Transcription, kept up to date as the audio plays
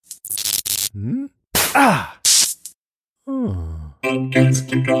Hmm? Ah! Oh.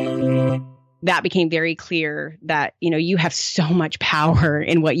 That became very clear that, you have so much power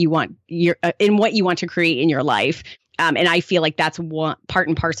in what you want to create in your life. And I feel like that's one part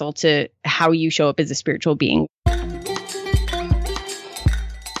and parcel to how you show up as a spiritual being.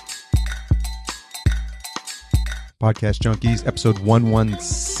 Podcast Junkies, episode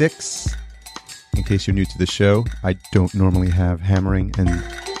 116. In case you're new to the show, I don't normally have hammering and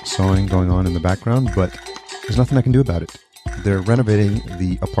sawing going on in the background, but there's nothing I can do about it. They're renovating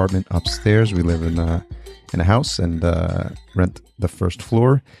the apartment upstairs. We live in a house and rent the first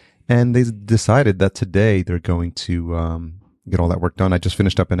floor. And they decided that today they're going to get all that work done. I just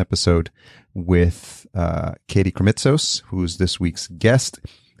finished up an episode with Katie Kremitzos, who's this week's guest.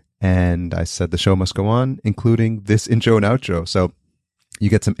 And I said the show must go on, including this intro and outro. So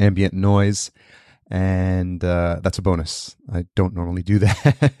you get some ambient noise, and that's a bonus. I don't normally do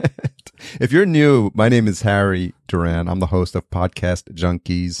that. If you're new, my name is Harry Duran. I'm the host of Podcast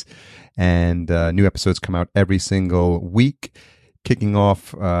Junkies, and new episodes come out every single week, kicking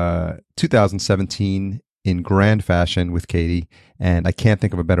off 2017 in grand fashion with Katie. And I can't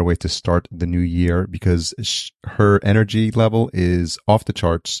think of a better way to start the new year because her energy level is off the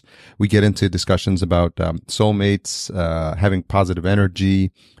charts. We get into discussions about soulmates, having positive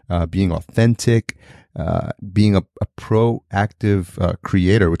energy, being authentic, being a proactive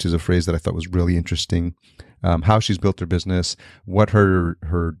creator, which is a phrase that I thought was really interesting. How she's built her business, what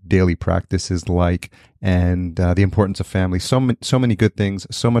her daily practice is like, and the importance of family. So many good things,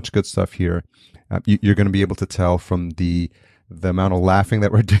 so much good stuff here. You're going to be able to tell from the amount of laughing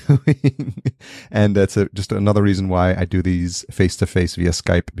that we're doing. And that's just another reason why I do these face-to-face via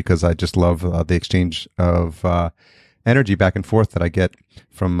Skype, because I just love the exchange of energy back and forth that I get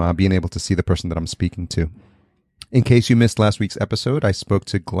from being able to see the person that I'm speaking to. In case you missed last week's episode, I spoke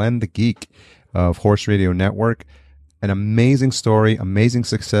to Glenn the Geek of Horse Radio Network. An amazing story, amazing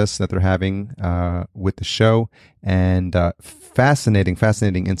success that they're having with the show, and fascinating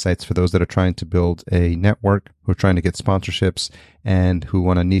insights for those that are trying to build a network, who are trying to get sponsorships, and who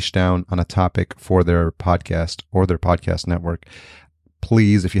want to niche down on a topic for their podcast or their podcast network.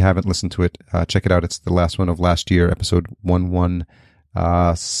 Please, if you haven't listened to it, check it out. It's the last one of last year, episode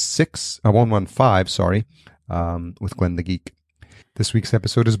 115, sorry, with Glenn the Geek. This week's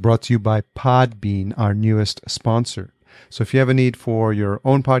episode is brought to you by Podbean, our newest sponsor. So if you have a need for your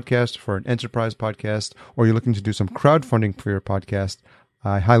own podcast, for an enterprise podcast, or you're looking to do some crowdfunding for your podcast,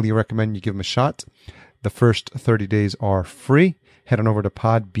 I highly recommend you give them a shot. The first 30 days are free. Head on over to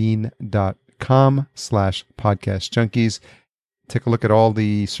podbean.com/podcastjunkies. Take a look at all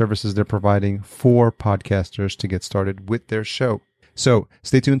the services they're providing for podcasters to get started with their show. So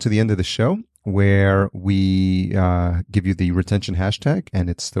stay tuned to the end of the show, where we give you the retention hashtag, and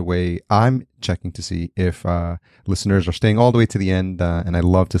it's the way I'm checking to see if listeners are staying all the way to the end, and I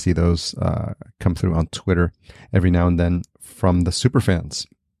love to see those come through on Twitter every now and then from the superfans.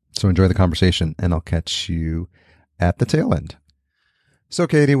 So enjoy the conversation, and I'll catch you at the tail end. So,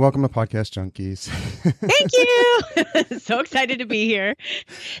 Katie, welcome to Podcast Junkies. Thank you. So excited to be here.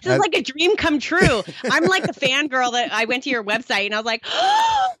 This is like a dream come true. I'm like the fangirl that I went to your website and I was like,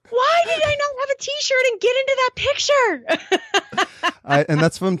 oh, why did I not have a t-shirt and get into that picture? And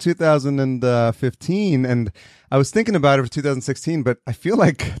that's from 2015. And I was thinking about it for 2016, but I feel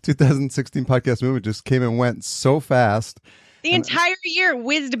like 2016 Podcast Movement just came and went so fast. The entire year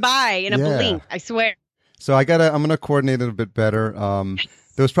whizzed by in a blink, I swear. So I'm going to coordinate it a bit better.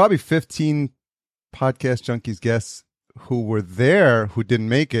 There was probably 15 Podcast Junkies guests who were there who didn't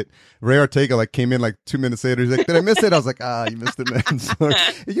make it. Ray Ortega came in 2 minutes later. He's like, did I miss it? I was like, you missed it, man. So,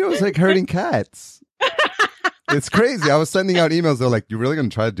 it's like herding cats. It's crazy. I was sending out emails. They're like, you really going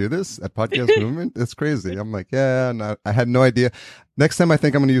to try to do this at Podcast Movement? It's crazy. I'm like, yeah, no, I had no idea. Next time I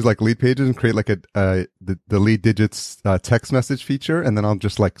think I'm going to use Lead Pages and create the Lead Digits text message feature. And then I'll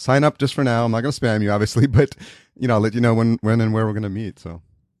just sign up just for now. I'm not going to spam you, obviously, but I'll let you know when and where we're going to meet. So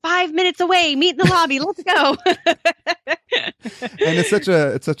 5 minutes away, meet in the lobby. Let's go. And it's such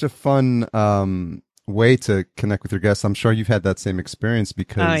a fun way to connect with your guests. I'm sure you've had that same experience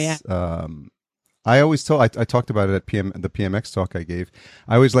because I always I talked about it at the PMX talk I gave.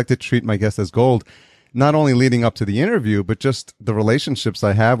 I always like to treat my guests as gold, not only leading up to the interview, but just the relationships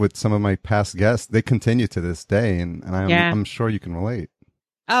I have with some of my past guests. They continue to this day, and I'm sure you can relate.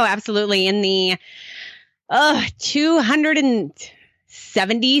 Oh, absolutely. In the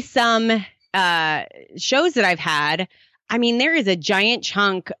 270 some shows that I've had, I mean, there is a giant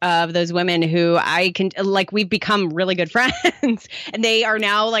chunk of those women who I can, we've become really good friends and they are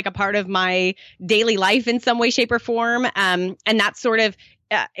now a part of my daily life in some way, shape or form. And that's sort of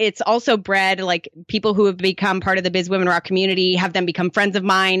it's also bred like people who have become part of the Biz Women Rock community have them become friends of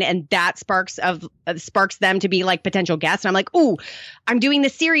mine, and that sparks them to be like potential guests. And I'm like, ooh, I'm doing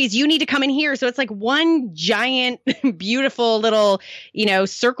this series. You need to come in here. So it's like one giant, beautiful little,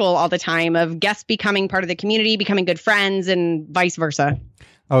 circle all the time of guests becoming part of the community, becoming good friends, and vice versa.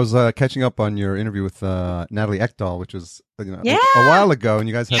 I was catching up on your interview with Natalie Ekdahl, which was a while ago, and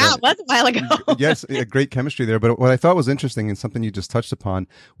you guys had it was a while ago. Yes, a great chemistry there. But what I thought was interesting and something you just touched upon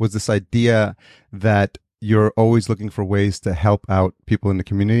was this idea that you're always looking for ways to help out people in the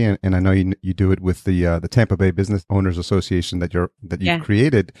community, and I know you do it with the Tampa Bay Business Owners Association that you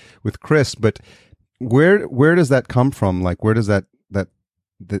created with Chris. But where does that come from? Like, where does that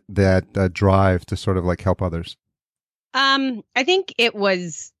drive to sort of like help others? I think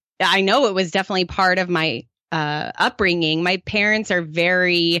I know it was definitely part of my upbringing. My parents are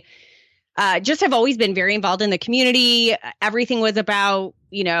have always been very involved in the community. Everything was about,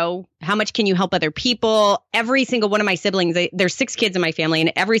 how much can you help other people? Every single one of my siblings, there's 6 kids in my family,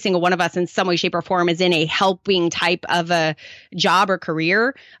 and every single one of us in some way, shape, or form is in a helping type of a job or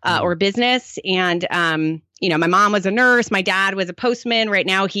career or business. And, my mom was a nurse. My dad was a postman. Right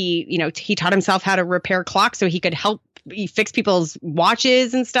now, he taught himself how to repair clocks so he could help fix people's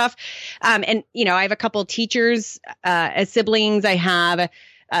watches and stuff. I have a couple teachers as siblings. I have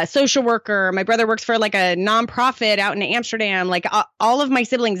a social worker. My brother works for like a nonprofit out in Amsterdam. Like all of my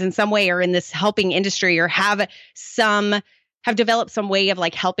siblings in some way are in this helping industry or have developed some way of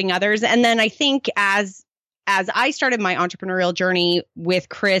like helping others. And then I think as I started my entrepreneurial journey with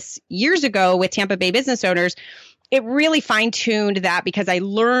Chris years ago with Tampa Bay Business Owners, it really fine-tuned that because I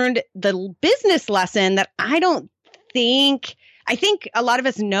learned the business lesson that I think a lot of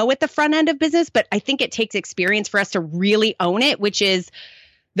us know at the front end of business, but I think it takes experience for us to really own it, which is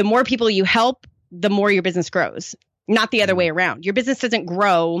the more people you help, the more your business grows, not the other way around. Your business doesn't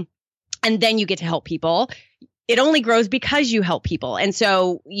grow and then you get to help people. It only grows because you help people. And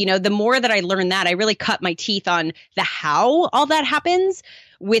so, the more that I learned that, I really cut my teeth on the how all that happens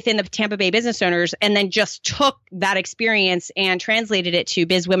within the Tampa Bay Business Owners, and then just took that experience and translated it to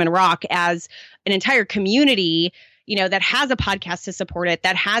Biz Women Rock as an entire community, that has a podcast to support it,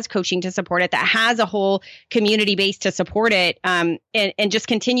 that has coaching to support it, that has a whole community base to support it. And just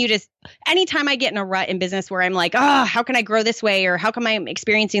continue to, anytime I get in a rut in business where I'm like, how can I grow this way? Or how come I'm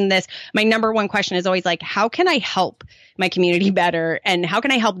experiencing this? My number one question is always like, how can I help my community better? And how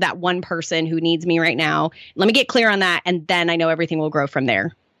can I help that one person who needs me right now? Let me get clear on that. And then I know everything will grow from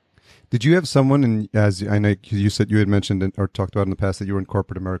there. Did you have someone, and as I know you said you had mentioned or talked about in the past that you were in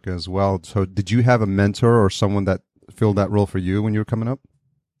corporate America as well. So did you have a mentor or someone that filled that role for you when you were coming up?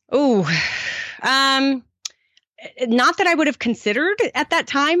 Oh, not that I would have considered at that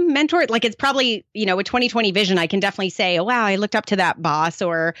time mentor. Like it's probably, with 2020 vision, I can definitely say, oh, wow, I looked up to that boss,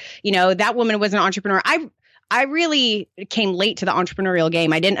 or, that woman was an entrepreneur. I really came late to the entrepreneurial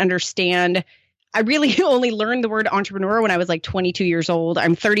game. I didn't understand. I really only learned the word entrepreneur when I was like 22 years old.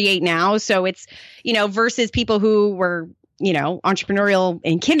 I'm 38 now. So it's, versus people who were, entrepreneurial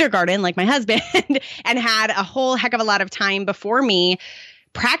in kindergarten, like my husband, and had a whole heck of a lot of time before me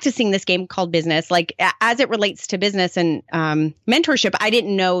practicing this game called business. Like as it relates to business and mentorship, I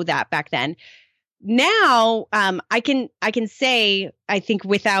didn't know that back then. Now, I can say, I think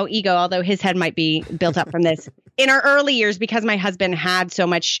without ego, although his head might be built up from this, in our early years, because my husband had so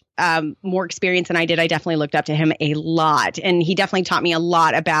much more experience than I did, I definitely looked up to him a lot. And he definitely taught me a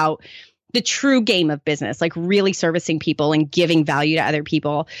lot about the true game of business, like really servicing people and giving value to other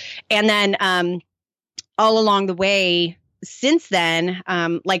people. And then all along the way, since then,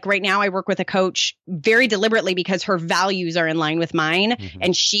 like right now, I work with a coach very deliberately because her values are in line with mine. Mm-hmm.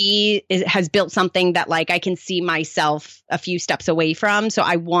 And she has built something that like I can see myself a few steps away from. So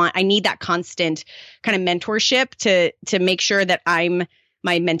I need that constant kind of mentorship to make sure that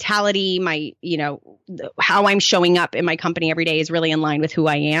my mentality, my, how I'm showing up in my company every day is really in line with who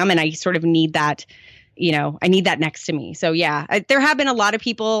I am. And I sort of need that, I need that next to me. So yeah, there have been a lot of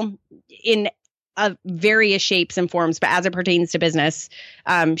people in various shapes and forms, but as it pertains to business,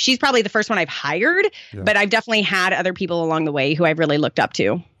 she's probably the first one I've hired, but I've definitely had other people along the way who I've really looked up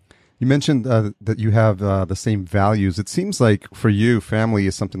to. You mentioned that you have the same values. It seems like for you, family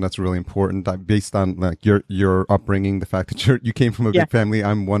is something that's really important based on like your upbringing, the fact that you came from a big family.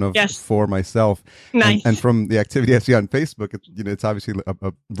 I'm one of 4 myself. Nice. And from the activity I see on Facebook, it's obviously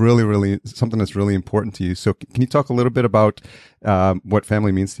a really, really something that's really important to you. So can you talk a little bit about what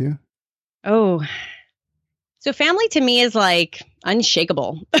family means to you? Oh, so family to me is like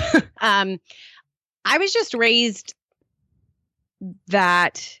unshakable. I was just raised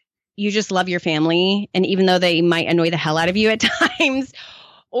that you just love your family. And even though they might annoy the hell out of you at times,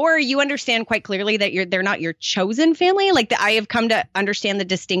 or you understand quite clearly that they're not your chosen family. Like I have come to understand the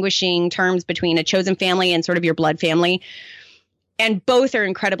distinguishing terms between a chosen family and sort of your blood family. And both are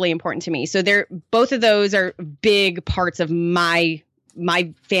incredibly important to me. So both of those are big parts of my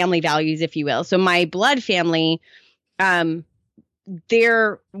family values, if you will. So my blood family,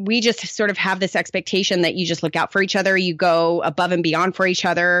 we just sort of have this expectation that you just look out for each other. You go above and beyond for each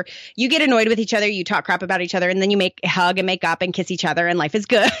other. You get annoyed with each other. You talk crap about each other, and then you hug and make up and kiss each other, and life is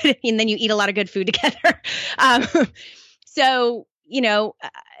good. And then you eat a lot of good food together. So,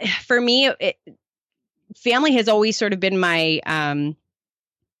 for me, family has always sort of been my,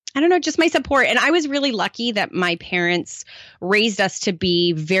 just my support. And I was really lucky that my parents raised us to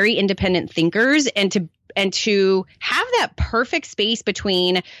be very independent thinkers and to have that perfect space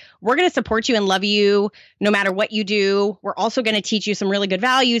between we're going to support you and love you no matter what you do. We're also going to teach you some really good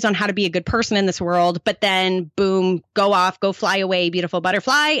values on how to be a good person in this world. But then, boom, go fly away, beautiful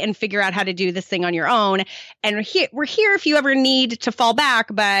butterfly, and figure out how to do this thing on your own. And we're here if you ever need to fall back,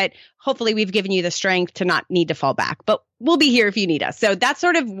 but hopefully we've given you the strength to not need to fall back. But we'll be here if you need us. So that's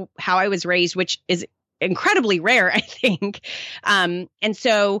sort of how I was raised, which is incredibly rare, I think. And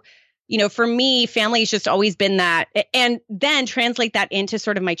so, for me, family has just always been that. And then translate that into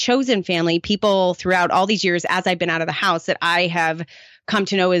sort of my chosen family, people throughout all these years as I've been out of the house that I have come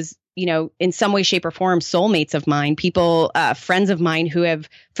to know as, in some way, shape, or form, soulmates of mine, people, friends of mine who have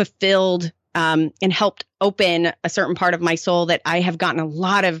fulfilled and helped open a certain part of my soul that I have gotten a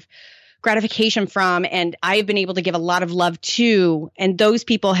lot of gratification from, and I've been able to give a lot of love to. And those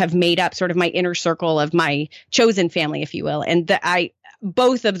people have made up sort of my inner circle of my chosen family, if you will. And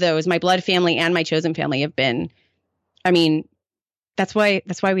both of those, my blood family and my chosen family, have been, that's why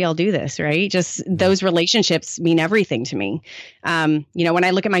we all do this, right? Just those relationships mean everything to me. When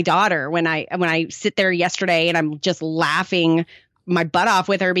I look at my daughter, when I sit there yesterday and I'm just laughing my butt off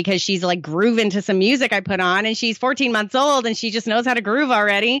with her because she's like grooving to some music I put on, and she's 14 months old and she just knows how to groove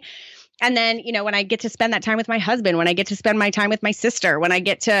already. And then, when I get to spend that time with my husband, when I get to spend my time with my sister, when I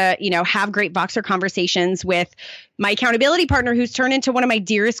get to, have great Voxer conversations with my accountability partner, who's turned into one of my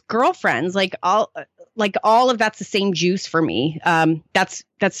dearest girlfriends, all of that's the same juice for me. That's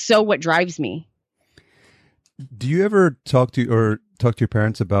so what drives me. Do you ever talk to your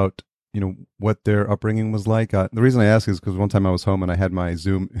parents about, what their upbringing was like? The reason I ask is because one time I was home and I had my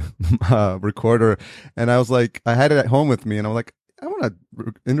Zoom recorder, and I was like, I had it at home with me, and I'm like, I want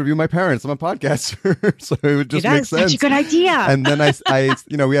to interview my parents. I'm a podcaster. So it would just make sense. Such a good idea. And then I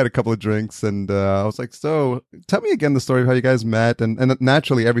we had a couple of drinks, and I was like, so tell me again the story of how you guys met. And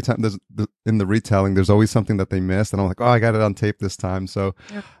naturally, every time in the retelling, there's always something that they missed. And I'm like, oh, I got it on tape this time. So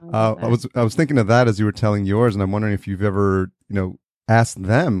I was thinking of that as you were telling yours. And I'm wondering if you've ever, asked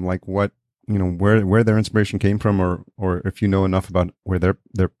them like what, where their inspiration came from, or if you know enough about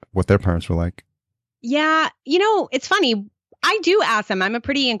what their parents were like. Yeah. It's funny. I do ask them. I'm a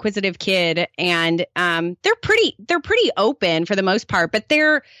pretty inquisitive kid, and they're pretty open for the most part. But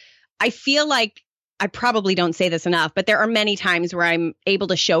I feel like I probably don't say this enough, but there are many times where I'm able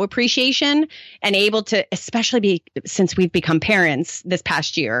to show appreciation and able to, especially since we've become parents this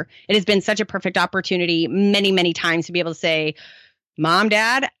past year, it has been such a perfect opportunity many, many times to be able to say, Mom,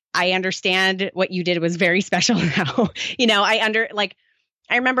 Dad, I understand what you did was very special now.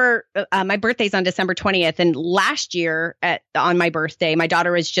 I remember my birthday's on December 20th, and last year on my birthday, my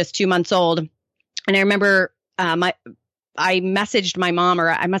daughter was just 2 months old. And I remember I messaged my mom, or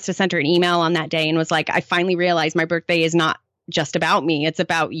I must have sent her an email on that day, and was like, I finally realized my birthday is not just about me. It's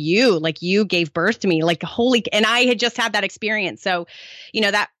about you. Like, you gave birth to me, and I had just had that experience. So,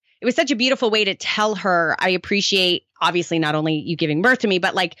 that it was such a beautiful way to tell her, I appreciate, obviously, not only you giving birth to me,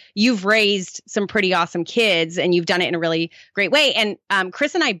 but you've raised some pretty awesome kids, and you've done it in a really great way. And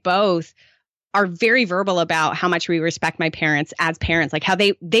Chris and I both are very verbal about how much we respect my parents as parents, like how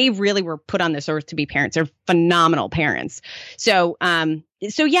they really were put on this earth to be parents. They're phenomenal parents. So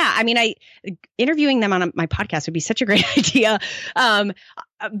yeah, interviewing them on my podcast would be such a great idea.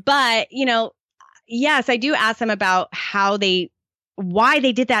 But yes, I do ask them about why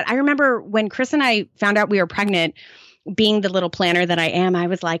they did that. I remember when Chris and I found out we were pregnant, being the little planner that I am, I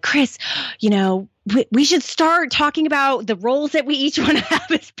was like, Chris, we should start talking about the roles that we each want to have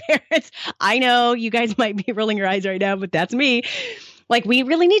as parents. I know you guys might be rolling your eyes right now, but that's me. We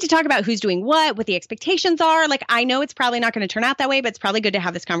really need to talk about who's doing what the expectations are. I know it's probably not going to turn out that way, but it's probably good to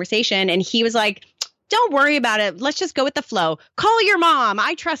have this conversation. And he was like, don't worry about it. Let's just go with the flow. Call your mom.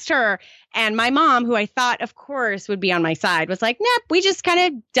 I trust her. And my mom, who I thought, of course, would be on my side, was like, nope, we just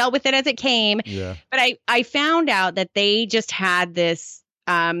kind of dealt with it as it came. Yeah. But I found out that they just had this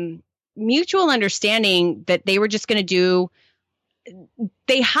mutual understanding that they were just going to do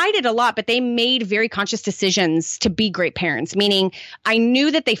they hide it a lot, but they made very conscious decisions to be great parents. Meaning, I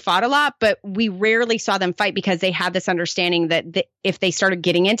knew that they fought a lot, but we rarely saw them fight because they had this understanding that if they started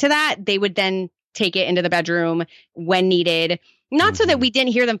getting into that, they would then take it into the bedroom when needed. Not so that we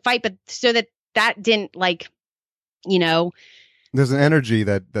didn't hear them fight, but so that didn't There's an energy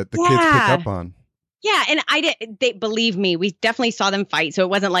that the kids pick up on. Yeah. And they believe me, we definitely saw them fight. So it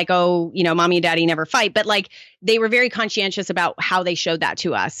wasn't like, oh, mommy and daddy never fight, but like they were very conscientious about how they showed that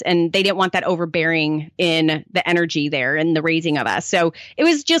to us. And they didn't want that overbearing in the energy there and the raising of us. So it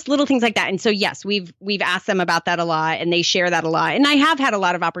was just little things like that. And so, yes, we've asked them about that a lot and they share that a lot. And I have had a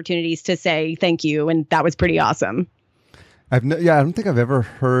lot of opportunities to say thank you. And that was pretty awesome. I don't think I've ever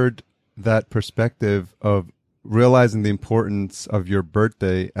heard that perspective of realizing the importance of your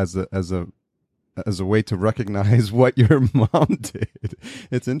birthday as a way to recognize what your mom did.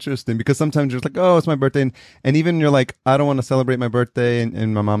 It's interesting because sometimes you're like, oh, it's my birthday. And even you're like, I don't want to celebrate my birthday.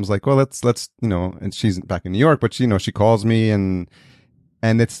 And my mom's like, well, let's, and she's back in New York, but she calls me and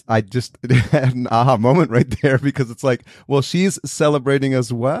I just had an aha moment right there because it's like, well, she's celebrating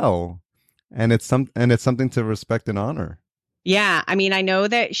as well. And it's something to respect and honor. Yeah. I mean, I know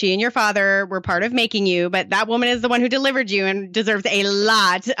that she and your father were part of making you, but that woman is the one who delivered you and deserves a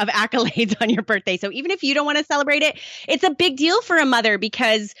lot of accolades on your birthday. So even if you don't want to celebrate it, it's a big deal for a mother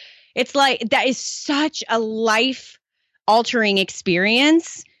because it's like that is such a life altering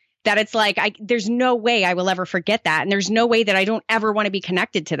experience that it's like, there's no way I will ever forget that. And there's no way that I don't ever want to be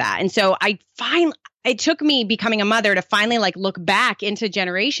connected to that. And so it took me becoming a mother to finally like look back into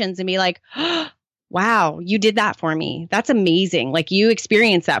generations and be like, oh, wow, you did that for me. That's amazing. Like you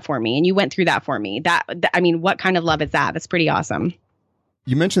experienced that for me and you went through that for me. I mean, what kind of love is that? That's pretty awesome.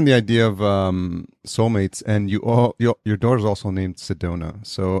 You mentioned the idea of soulmates and your daughter's also named Sedona.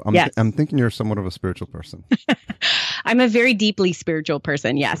 So I'm thinking you're somewhat of a spiritual person. I'm a very deeply spiritual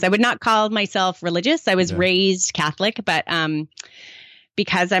person. Yes. I would not call myself religious. I was raised Catholic, but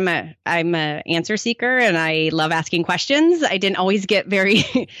because I'm a answer seeker and I love asking questions, I didn't always get very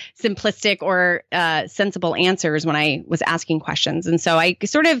simplistic or sensible answers when I was asking questions. And so I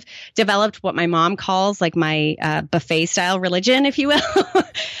sort of developed what my mom calls like my buffet style religion, if you will.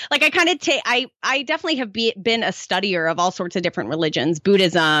 Like I definitely have been a studier of all sorts of different religions,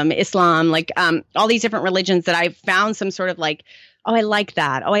 Buddhism, Islam, like all these different religions that I've found some sort of like, oh, I like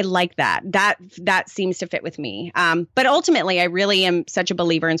that. Oh, I like that. That seems to fit with me. But ultimately, I really am such a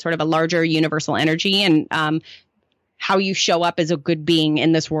believer in sort of a larger universal energy and how you show up as a good being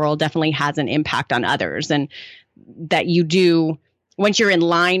in this world definitely has an impact on others. And that you do, once you're in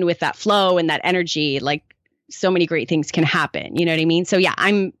line with that flow and that energy, like so many great things can happen. You know what I mean? So yeah,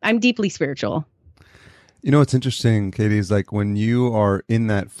 I'm deeply spiritual. You know, what's interesting, Katie, is like when you are in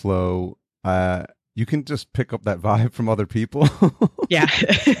that flow, you can just pick up that vibe from other people. Yeah.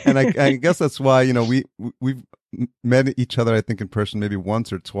 And I guess that's why, we've met each other, I think, in person maybe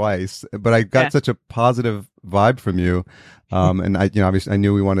once or twice, but I got such a positive vibe from you. And obviously I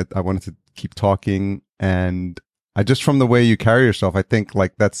knew I wanted to keep talking. And I just, from the way you carry yourself, I think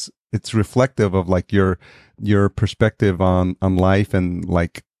like it's reflective of like your perspective on life and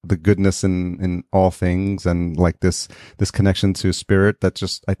like the goodness in all things and like this connection to spirit that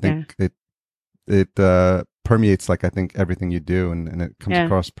just, I think it permeates like I think everything you do and it comes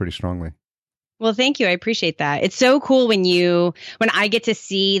across pretty strongly. Well, thank you. I appreciate that. It's so cool when I get to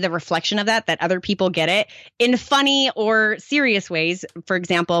see the reflection of that other people get it in funny or serious ways. For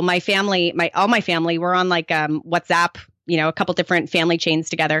example, all my family, we're on like WhatsApp, a couple different family chains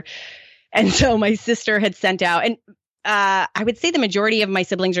together. And so my sister had sent out, and I would say the majority of my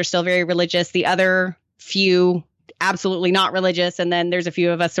siblings are still very religious. The other few, absolutely not religious. And then there's a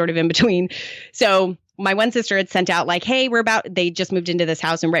few of us sort of in between. So my one sister had sent out like, hey, they just moved into this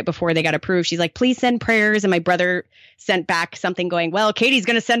house. And right before they got approved, she's like, please send prayers. And my brother sent back something going, well, Katie's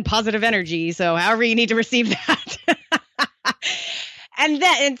going to send positive energy. So however you need to receive that.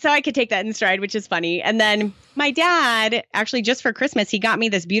 And so I could take that in stride, which is funny. And then my dad, actually just for Christmas, he got me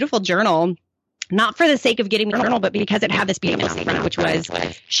this beautiful journal. Not for the sake of getting the journal, but because it had this beautiful statement, which was,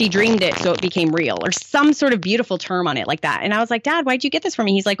 she dreamed it, so it became real, or some sort of beautiful term on it like that. And I was like, Dad, why'd you get this for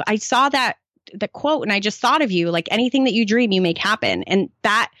me? He's like, I saw the quote and I just thought of you, like anything that you dream, you make happen. And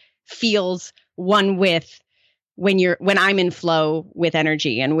that feels one with when I'm in flow with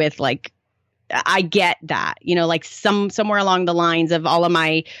energy and with like, I get that, like somewhere along the lines of all of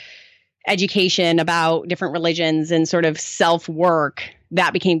my education about different religions and sort of self-work,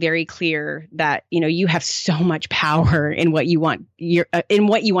 that became very clear that, you have so much power in what you want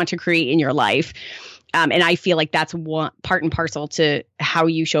to create in your life. And I feel like that's one part and parcel to how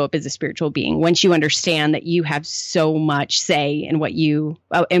you show up as a spiritual being. Once you understand that you have so much say in what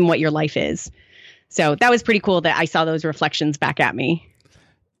your life is. So that was pretty cool that I saw those reflections back at me.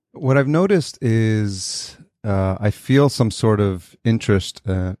 What I've noticed is I feel some sort of interest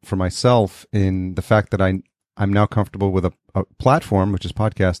for myself in the fact that I'm now comfortable with a platform, which is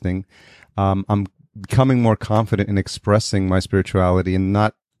podcasting. I'm becoming more confident in expressing my spirituality and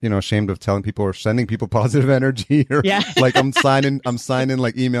not, ashamed of telling people or sending people positive energy or like I'm signing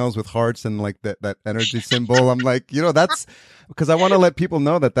like emails with hearts and like that energy symbol. I'm like, that's because I want to let people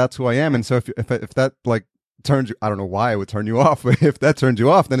know that that's who I am. And so if that like turns you, I don't know why it would turn you off, but if that turns you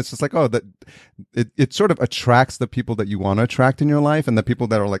off, then it's just like, that it sort of attracts the people that you want to attract in your life, and the people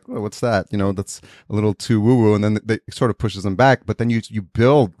that are like, oh, what's that? That's a little too woo woo, and then they sort of pushes them back. But then you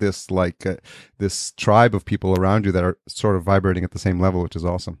build this like this tribe of people around you that are sort of vibrating at the same level, which is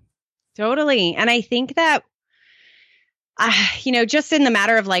awesome. Totally. And I think that just in the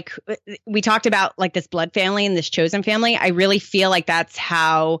matter of like, we talked about like this blood family and this chosen family, I really feel like that's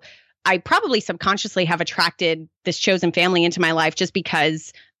how I probably subconsciously have attracted this chosen family into my life, just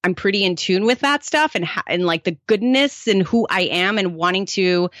because I'm pretty in tune with that stuff and like the goodness and who I am and wanting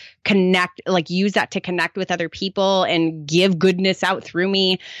to connect, like use that to connect with other people and give goodness out through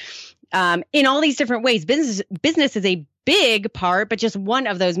me in all these different ways. Business is a big part, but just one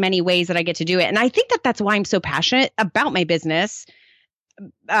of those many ways that I get to do it. And I think that that's why I'm so passionate about my business.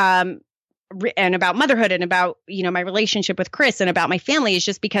 And about motherhood and about, my relationship with Chris and about my family, is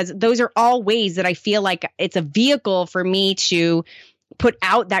just because those are all ways that I feel like it's a vehicle for me to put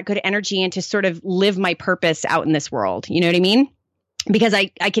out that good energy and to sort of live my purpose out in this world. You know what I mean? Because I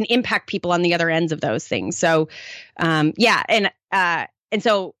can impact people on the other ends of those things. So, And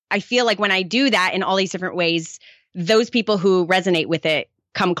so I feel like when I do that in all these different ways, those people who resonate with it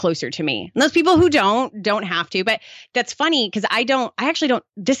come closer to me. And those people who don't have to. But that's funny because I actually don't,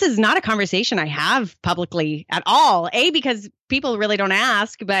 this is not a conversation I have publicly at all. A, because people really don't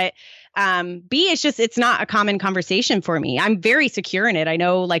ask, but B, it's not a common conversation for me. I'm very secure in it. I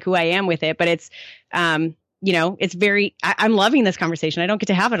know like who I am with it, but it's, it's very, I'm loving this conversation. I don't get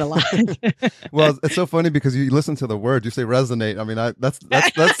to have it a lot. Well, it's so funny because you listen to the word, you say resonate. I mean, that's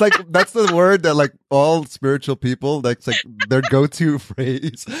like, that's the word that like all spiritual people, that's like their go-to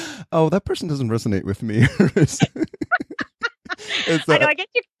phrase. Oh, that person doesn't resonate with me. I know, I guess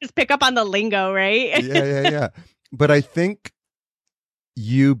you can just pick up on the lingo, right? Yeah. But I think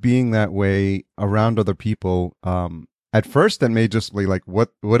you being that way around other people, at first, that may just be like,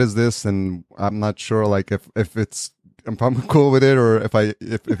 what is this? And I'm not sure, like, if I'm cool with it or if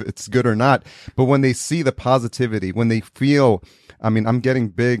it's good or not. But when they see the positivity, when they feel, I mean, I'm getting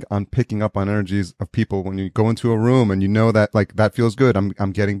big on picking up on energies of people. When you go into a room and that, like, that feels good.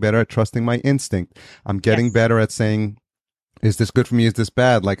 I'm getting better at trusting my instinct. I'm getting better at saying, is this good for me? Is this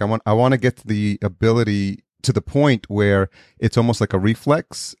bad? Like, I want to get to the ability to the point where it's almost like a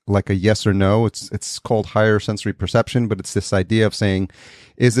reflex, like a yes or no. It's called higher sensory perception, but it's this idea of saying,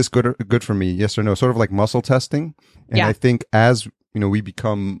 is this good for me? Yes or no, sort of like muscle testing. And I think as, we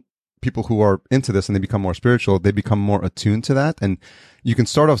become people who are into this and they become more spiritual, they become more attuned to that. And you can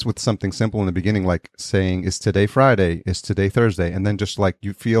start off with something simple in the beginning, like saying, is today Friday? Is today Thursday? And then just like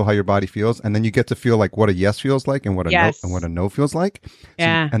you feel how your body feels. And then you get to feel like what a yes feels like and what a no feels like.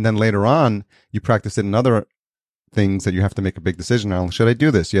 Yeah. And then later on, you practice it in other things that you have to make a big decision on. Should I do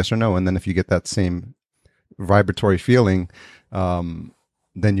this? Yes or no? And then if you get that same vibratory feeling,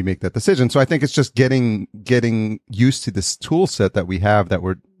 then you make that decision. So I think it's just getting used to this tool set that we have that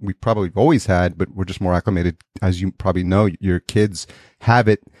we probably always had, but we're just more acclimated. As you probably know, your kids have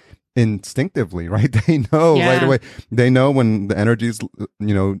it instinctively, right? They know right away. They know when the energy is,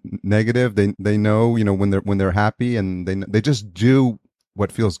 negative. They know, when they're happy, and they just do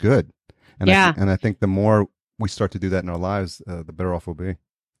what feels good. And I think the more we start to do that in our lives, the better off we'll be.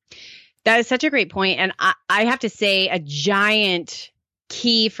 That is such a great point. And I have to say a giant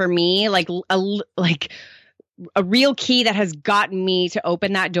key for me, like a real key that has gotten me to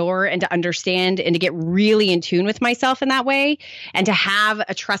open that door and to understand and to get really in tune with myself in that way, and to have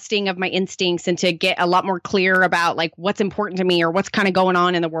a trusting of my instincts and to get a lot more clear about like what's important to me or what's kind of going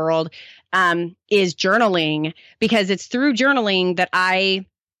on in the world, is journaling. Because it's through journaling that I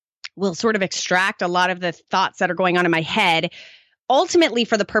will sort of extract a lot of the thoughts that are going on in my head, ultimately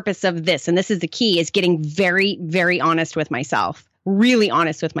for the purpose of this. And this is the key, is getting very, very honest with myself, really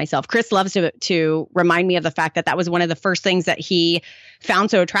honest with myself. Chris loves to remind me of the fact that was one of the first things that he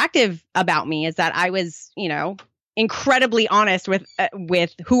found so attractive about me, is that I was, incredibly honest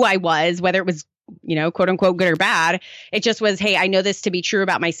with who I was, whether it was, quote unquote, good or bad. It just was, hey, I know this to be true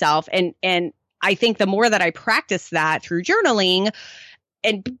about myself. And I think the more that I practice that through journaling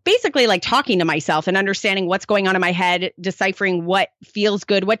and basically like talking to myself and understanding what's going on in my head, deciphering what feels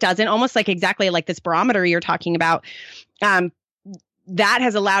good, what doesn't, almost like exactly like this barometer you're talking about, that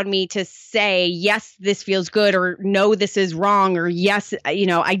has allowed me to say, yes, this feels good, or no, this is wrong, or yes,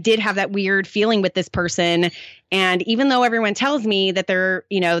 I did have that weird feeling with this person. And even though everyone tells me that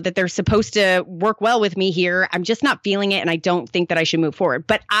they're supposed to work well with me here, I'm just not feeling it. And I don't think that I should move forward.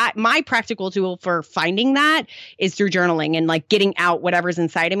 But my practical tool for finding that is through journaling and like getting out whatever's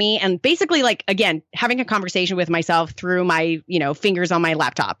inside of me. And basically like, again, having a conversation with myself through my, fingers on my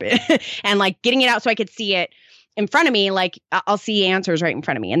laptop and like getting it out so I could see it in front of me. Like I'll see answers right in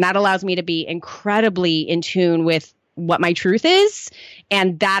front of me. And that allows me to be incredibly in tune with what my truth is.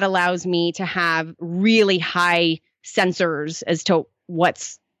 And that allows me to have really high sensors as to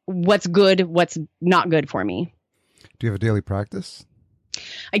what's good, what's not good for me. Do you have a daily practice?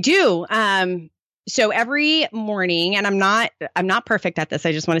 I do. So every morning, and I'm not perfect at this.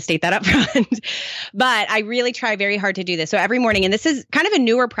 I just want to state that up front, but I really try very hard to do this. So every morning, and this is kind of a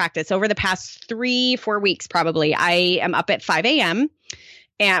newer practice over the past 3-4 weeks, probably, I am up at 5 a.m.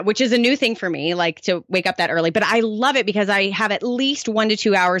 And which is a new thing for me, like to wake up that early. But I love it because I have at least 1 to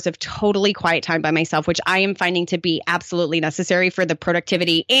 2 hours of totally quiet time by myself, which I am finding to be absolutely necessary for the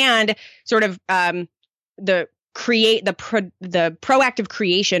productivity and sort of the proactive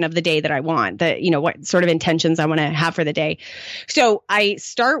creation of the day that I want, what sort of intentions I want to have for the day. So I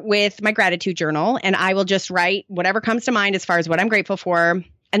start with my gratitude journal, and I will just write whatever comes to mind as far as what I'm grateful for.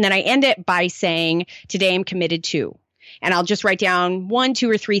 And then I end it by saying, today I'm committed to. And I'll just write down 1, 2,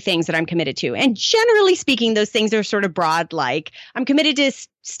 or 3 things that I'm committed to. And generally speaking, those things are sort of broad, like I'm committed to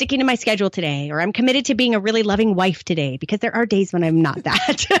sticking to my schedule today, or I'm committed to being a really loving wife today, because there are days when I'm not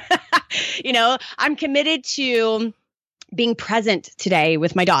that. I'm committed to being present today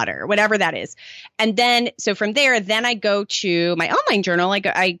with my daughter, whatever that is. And then, so from there, then I go to my online journal.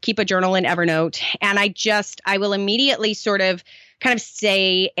 I keep a journal in Evernote, and I will immediately sort of kind of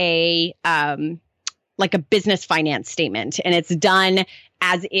say like a business finance statement, and it's done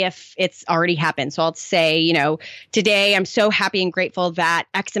as if it's already happened. So I'll say, today I'm so happy and grateful that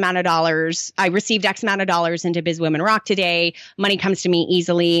I received X amount of dollars into Biz Women Rock today. Money comes to me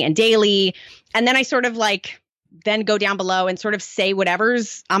easily and daily. And then I sort of then go down below and sort of say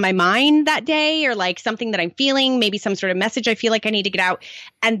whatever's on my mind that day, or like something that I'm feeling, maybe some sort of message I feel like I need to get out.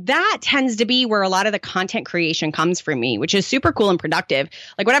 And that tends to be where a lot of the content creation comes from me, which is super cool and productive.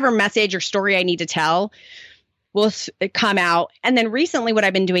 Like whatever message or story I need to tell will come out. And then recently what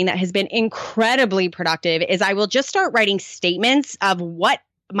I've been doing that has been incredibly productive is I will just start writing statements of what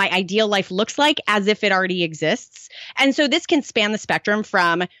my ideal life looks like as if it already exists. And so this can span the spectrum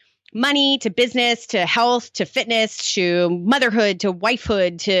from money to business to health to fitness to motherhood to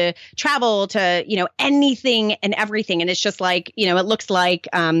wifehood to travel to, anything and everything. And it's just like, it looks like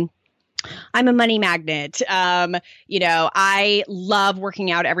I'm a money magnet. I love working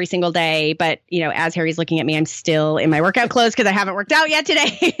out every single day, but, as Harry's looking at me, I'm still in my workout clothes because I haven't worked out yet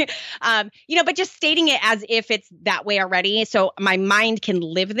today. But just stating it as if it's that way already. So my mind can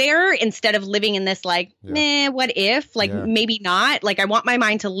live there instead of living in this what if, maybe not. Like I want my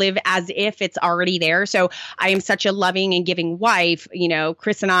mind to live as if it's already there. So I am such a loving and giving wife.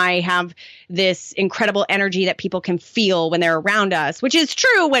 Chris and I have this incredible energy that people can feel when they're around us, which is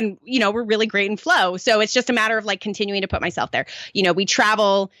true when, we're really great in flow. So it's just a matter of continuing to put myself there. We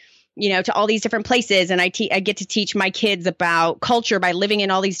travel, to all these different places, and I get to teach my kids about culture by living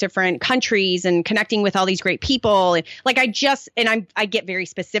in all these different countries and connecting with all these great people. And I get very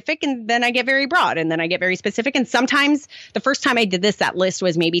specific, and then I get very broad, and then I get very specific. And sometimes the first time I did this, that list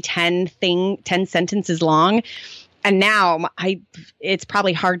was maybe 10 sentences long. And now it's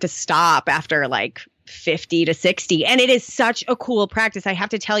probably hard to stop after 50 to 60. And it is such a cool practice. I have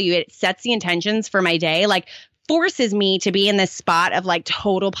to tell you, it sets the intentions for my day, forces me to be in this spot of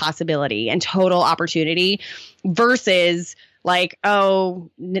total possibility and total opportunity versus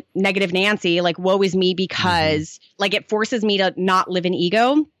negative Nancy, woe is me, because it forces me to not live in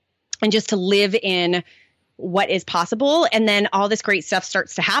ego and just to live in what is possible. And then all this great stuff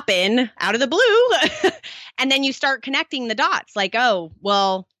starts to happen out of the blue. And then you start connecting the dots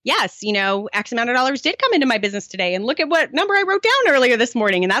yes, X amount of dollars did come into my business today. And look at what number I wrote down earlier this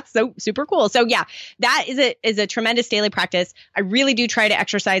morning. And that's so super cool. So yeah, that is a tremendous daily practice. I really do try to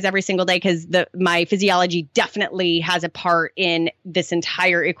exercise every single day because my physiology definitely has a part in this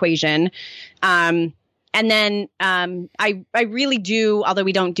entire equation. And then I really do, although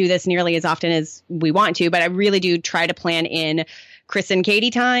we don't do this nearly as often as we want to, but I really do try to plan in Chris and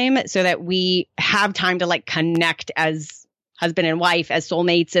Katie time so that we have time to connect as husband and wife as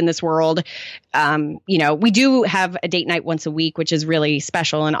soulmates in this world. We do have a date night once a week, which is really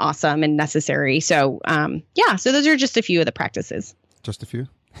special and awesome and necessary. So, so those are just a few of the practices. Just a few?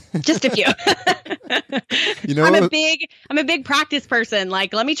 Just a few. I'm a big practice person.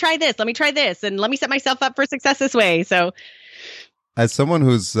 Like, let me try this, and let me set myself up for success this way. So as someone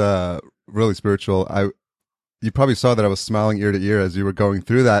who's really spiritual, you probably saw that I was smiling ear to ear as you were going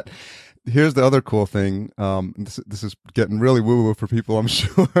through that. Here's the other cool thing. This is getting really woo-woo for people, I'm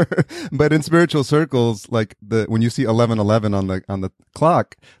sure. But in spiritual circles, like when you see 11:11 on the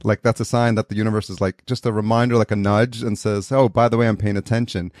clock, like that's a sign that the universe is like just a reminder, like a nudge, and says, "Oh, by the way, I'm paying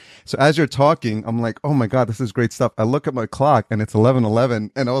attention." So as you're talking, I'm like, "Oh my God, this is great stuff." I look at my clock and it's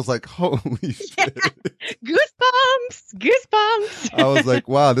 11:11, and I was like, "Holy shit!" Goosebumps. I was like,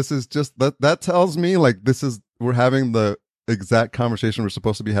 "Wow, this is just that tells me like we're having the exact conversation we're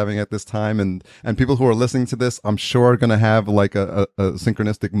supposed to be having at this time, and people who are listening to this, I'm sure, are going to have like a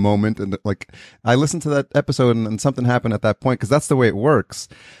synchronistic moment, and like I listened to that episode and something happened at that point, because that's the way it works.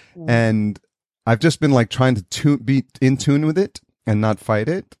 And I've just been like trying to be in tune with it and not fight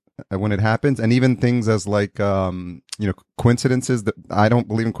it when it happens. And even things as like coincidences, that I don't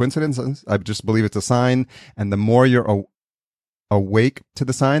believe in coincidences. I just believe it's a sign, and the more you're awake to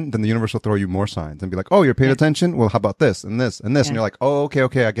the sign, then the universe will throw you more signs and be like, "Oh, you're paying attention? Well, how about this and this and this?" And you're like, "Oh,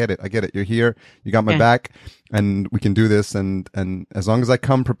 okay, I get it. You're here. You got my back, and we can do this." And as long as I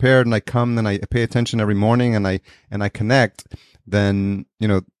come prepared, and I pay attention every morning, and I connect, then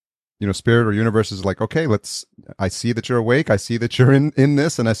spirit or universe is like, "Okay, I see that you're awake. I see that you're in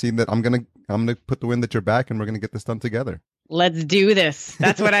this, and I see that I'm gonna put the wind at your back, and we're gonna get this done together. Let's do this."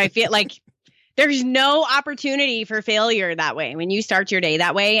 That's what I feel like. There's no opportunity for failure that way when you start your day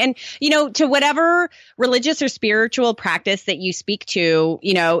that way. And, to whatever religious or spiritual practice that you speak to,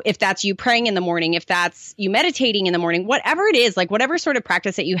 if that's you praying in the morning, if that's you meditating in the morning, whatever it is, like whatever sort of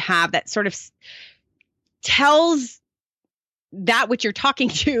practice that you have that sort of tells that which you're talking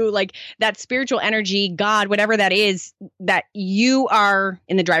to, like that spiritual energy, God, whatever that is, that you are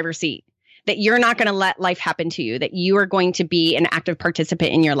in the driver's seat. That you're not going to let life happen to you, that you are going to be an active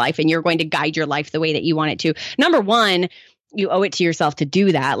participant in your life, and you're going to guide your life the way that you want it to. Number one, you owe it to yourself to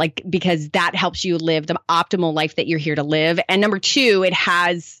do that, because that helps you live the optimal life that you're here to live. And number two, it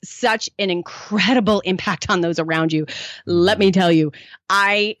has such an incredible impact on those around you. Let me tell you,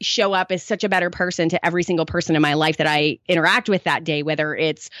 I show up as such a better person to every single person in my life that I interact with that day, whether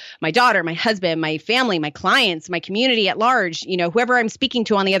it's my daughter, my husband, my family, my clients, my community at large, whoever I'm speaking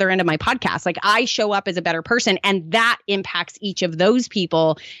to on the other end of my podcast. Like, I show up as a better person, and that impacts each of those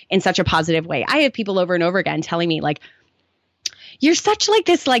people in such a positive way. I have people over and over again telling me, like, "You're such like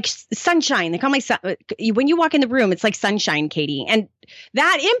this, like sunshine." They call my son, when you walk in the room, it's like sunshine, Katie. And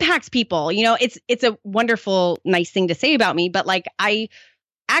that impacts people. It's a wonderful, nice thing to say about me, but like I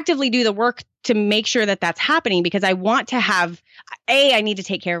actively do the work to make sure that that's happening, because I want to have, I need to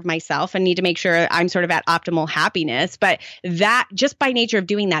take care of myself and need to make sure I'm sort of at optimal happiness. But that, just by nature of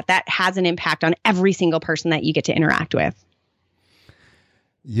doing that, that has an impact on every single person that you get to interact with.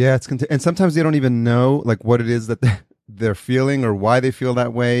 Yeah, and sometimes they don't even know like what it is that they're feeling or why they feel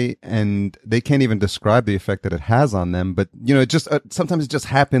that way, and they can't even describe the effect that it has on them. But it just sometimes it just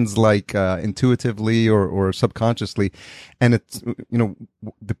happens like intuitively or subconsciously, and it's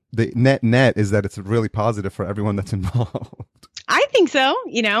the net is that it's really positive for everyone that's involved. I think so.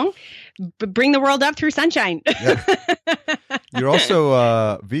 Bring the world up through sunshine. Yeah. You're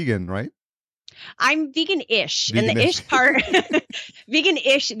also vegan, right? I'm vegan-ish. And the ish part,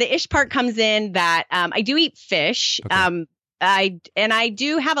 vegan-ish, the ish part comes in that I do eat fish. Okay. I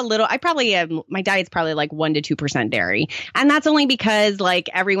do have a little, my diet's probably like 1% to 2% dairy. And that's only because like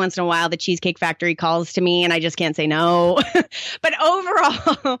every once in a while, the Cheesecake Factory calls to me and I just can't say no. But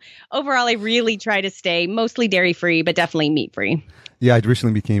overall, I really try to stay mostly dairy-free, but definitely meat-free. Yeah, I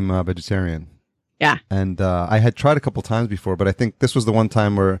recently became a vegetarian. Yeah. And I had tried a couple times before, but I think this was the one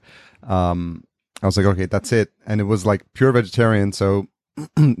time where I was like, okay, that's it. And it was like pure vegetarian. So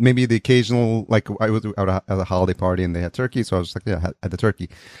maybe the occasional, like I was out at a holiday party and they had turkey. So I was like, yeah, I had the turkey.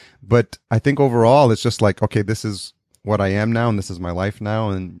 But I think overall, it's just like, okay, this is what I am now and this is my life now.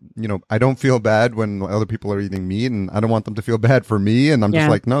 And, I don't feel bad when other people are eating meat and I don't want them to feel bad for me. And I'm just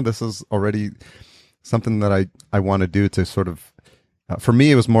like, no, this is already something that I want to do to sort of, for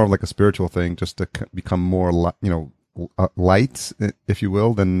me, it was more of like a spiritual thing, just to become more, light, if you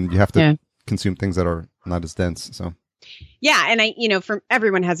will. Then you have to consume things that are not as dense. So. Yeah. And for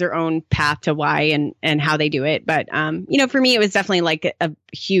everyone has their own path to why and how they do it. But, for me, it was definitely like a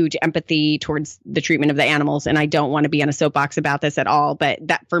huge empathy towards the treatment of the animals. And I don't want to be on a soapbox about this at all. But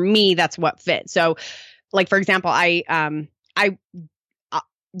that for me, that's what fit. So like, for example, I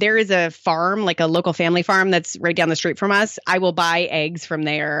there is a farm, like a local family farm that's right down the street from us. I will buy eggs from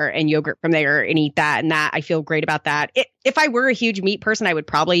there and yogurt from there and eat that. And that I feel great about that. If I were a huge meat person, I would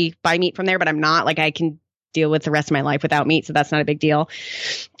probably buy meat from there, but I'm not. Like I can deal with the rest of my life without meat. So that's not a big deal.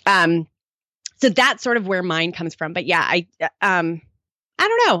 So that's sort of where mine comes from. But yeah, I don't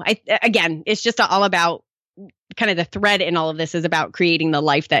know. Again, it's just all about kind of the thread in all of this is about creating the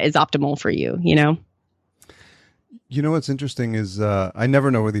life that is optimal for you, you know? You know what's interesting is I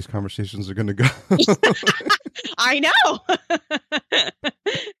never know where these conversations are going to go. I know.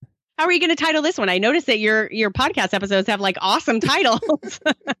 How are you going to title this one? I noticed that your podcast episodes have like awesome titles.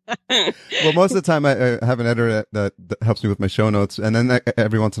 Well, most of the time I have an editor that helps me with my show notes, and then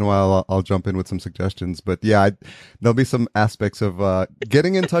every once in a while I'll jump in with some suggestions. But yeah, there'll be some aspects of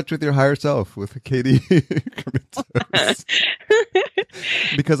getting in touch with your higher self with Katie Krimitsos.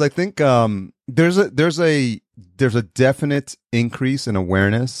 Because I think there's a definite increase in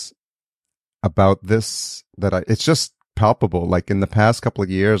awareness about this it's just palpable. Like in the past couple of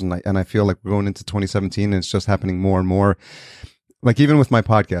years, and I feel like we're going into 2017, and it's just happening more and more. Like even with my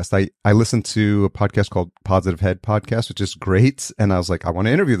podcast, I listened to a podcast called Positive Head Podcast, which is great. And I was like, I want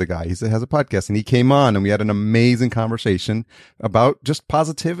to interview the guy. He has a podcast, and he came on and we had an amazing conversation about just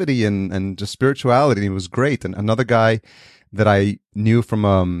positivity and just spirituality. And it was great. And another guy that I knew from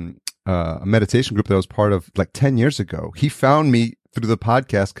a meditation group that I was part of like 10 years ago, he found me through the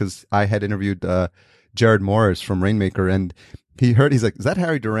podcast because I had interviewed Jared Morris from Rainmaker, and he's like, is that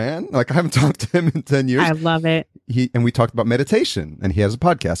Harry Duran? Like, I haven't talked to him in 10 years. I love it. And we talked about meditation, and he has a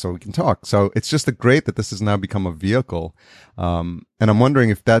podcast, so we can talk. So it's just great that this has now become a vehicle. And I'm wondering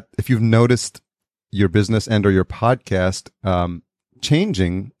if you've noticed your business and or your podcast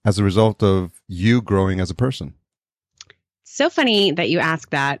changing as a result of you growing as a person. So funny that you ask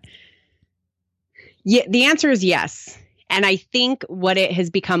that. Yeah, the answer is yes. And I think what it has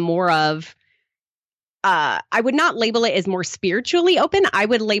become more of, I would not label it as more spiritually open. I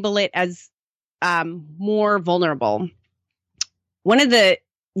would label it as more vulnerable. One of the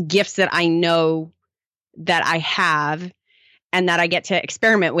gifts that I know that I have and that I get to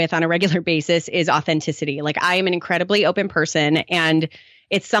experiment with on a regular basis is authenticity. Like I am an incredibly open person, and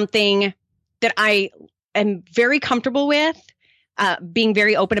it's something that I am very comfortable with, being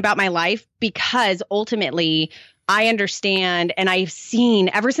very open about my life, because ultimately I understand, and I've seen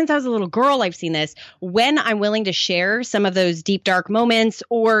ever since I was a little girl, I've seen this, when I'm willing to share some of those deep, dark moments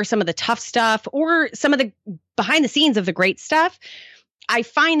or some of the tough stuff or some of the behind the scenes of the great stuff, I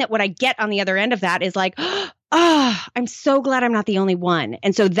find that what I get on the other end of that is like, oh, I'm so glad I'm not the only one.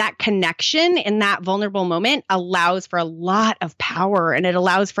 And so that connection in that vulnerable moment allows for a lot of power, and it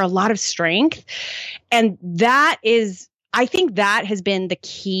allows for a lot of strength. And that is, I think that has been the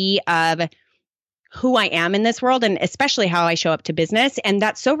key of who I am in this world, and especially how I show up to business. And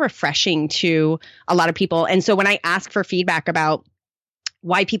that's so refreshing to a lot of people. And so when I ask for feedback about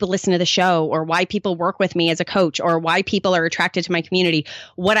why people listen to the show, or why people work with me as a coach, or why people are attracted to my community,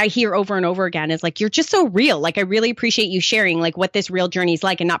 what I hear over and over again is like, you're just so real. Like, I really appreciate you sharing like what this real journey is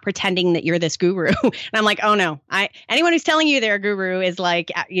like, and not pretending that you're this guru. And I'm like, oh no, anyone who's telling you they're a guru is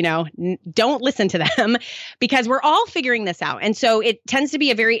like, don't listen to them, because we're all figuring this out. And so it tends to be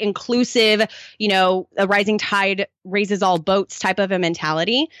a very inclusive, a rising tide raises all boats type of a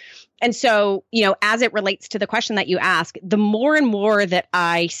mentality. And so, as it relates to the question that you ask, the more and more that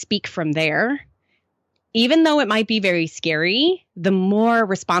I speak from there, even though it might be very scary, the more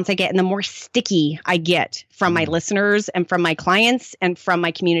response I get and the more sticky I get from my listeners and from my clients and from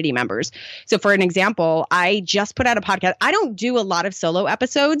my community members. So for an example, I just put out a podcast. I don't do a lot of solo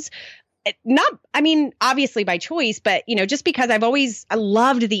episodes. Obviously by choice, but, just because I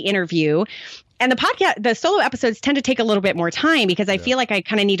loved the interview. And the solo episodes tend to take a little bit more time, because I feel like I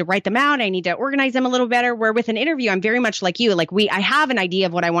kind of need to write them out. I need to organize them a little better. Where with an interview, I'm very much like you. Like I have an idea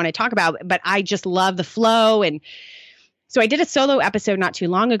of what I want to talk about, but I just love the flow. And so I did a solo episode not too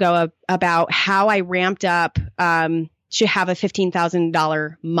long ago about how I ramped up to have a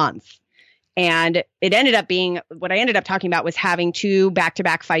 $15,000 month. And it ended up being, what I ended up talking about was having 2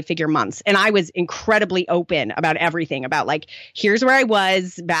 back-to-back 5-figure months. And I was incredibly open about everything, about like, here's where I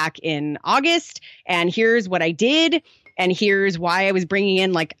was back in August, and here's what I did, and here's why I was bringing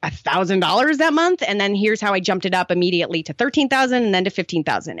in like $1,000 that month. And then here's how I jumped it up immediately to 13,000 and then to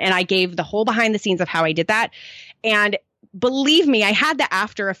 15,000. And I gave the whole behind the scenes of how I did that. And believe me, I had the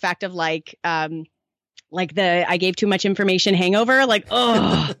after effect of I gave too much information hangover. Like,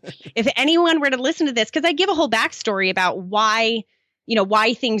 oh, if anyone were to listen to this, because I give a whole backstory about why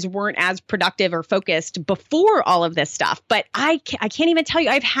why things weren't as productive or focused before all of this stuff. But I can't even tell you,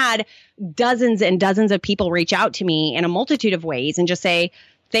 I've had dozens and dozens of people reach out to me in a multitude of ways and just say,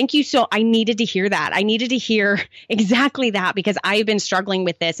 thank you. So I needed to hear that. I needed to hear exactly that because I've been struggling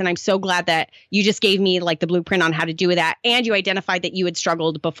with this. And I'm so glad that you just gave me like the blueprint on how to do that. And you identified that you had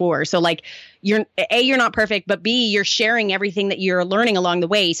struggled before. So like you're not perfect, but B, you're sharing everything that you're learning along the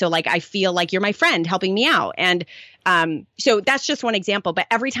way. So like, I feel like you're my friend helping me out. And so that's just one example. But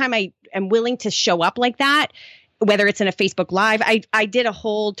every time I am willing to show up like that, whether it's in a Facebook Live, I did a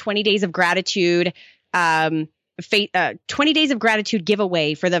whole 20 days of gratitude 20 days of gratitude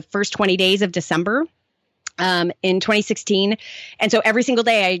giveaway for the first 20 days of December in 2016. And so every single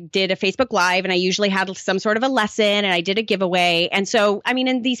day I did a Facebook Live and I usually had some sort of a lesson and I did a giveaway. And so, I mean,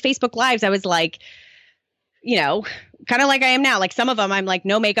 in these Facebook Lives, I was like, kind of like I am now. Like some of them, I'm like,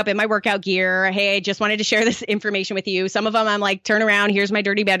 no makeup in my workout gear. Hey, I just wanted to share this information with you. Some of them, I'm like, turn around. Here's my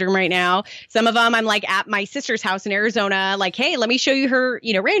dirty bedroom right now. Some of them, I'm like at my sister's house in Arizona. Like, hey, let me show you her,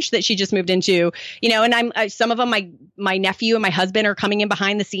 ranch that she just moved into. And I'm some of them, my nephew and my husband are coming in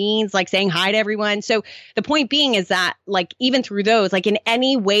behind the scenes, like saying hi to everyone. So the point being is that, like, even through those, like in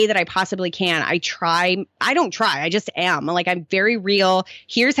any way that I possibly can, I just am. Like, I'm very real.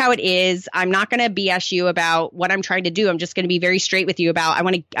 Here's how it is. I'm not going to BS you about what I'm trying to do. I'm just going to be very straight with you about, I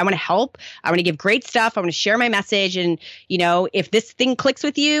want to help. I want to give great stuff. I want to share my message. And, if this thing clicks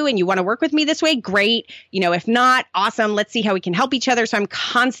with you and you want to work with me this way, great. If not, awesome. Let's see how we can help each other. So I'm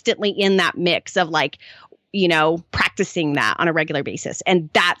constantly in that mix of like, practicing that on a regular basis. And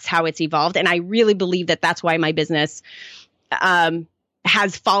that's how it's evolved. And I really believe that that's why my business,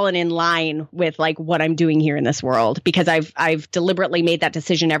 has fallen in line with like what I'm doing here in this world, because I've deliberately made that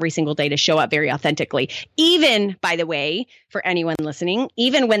decision every single day to show up very authentically. Even, by the way, for anyone listening,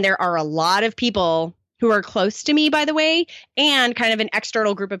 even when there are a lot of people who are close to me, by the way, and kind of an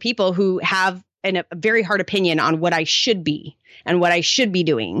external group of people who have a very hard opinion on what I should be and what I should be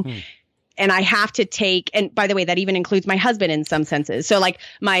doing. And I have to take, and by the way, that even includes my husband in some senses. So like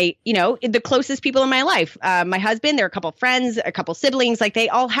my, the closest people in my life, my husband, there are a couple of friends, a couple of siblings, like they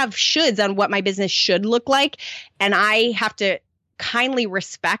all have shoulds on what my business should look like. And I have to kindly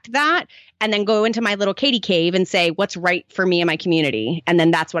respect that and then go into my little Katie cave and say, what's right for me and my community. And then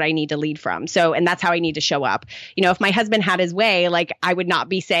that's what I need to lead from. So, and that's how I need to show up. If my husband had his way, like I would not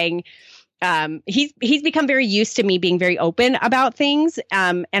be saying, he's become very used to me being very open about things.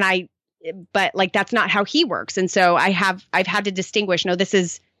 But like, that's not how he works. And so I've had to distinguish, no, this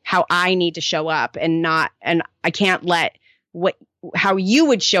is how I need to show up and I can't let how you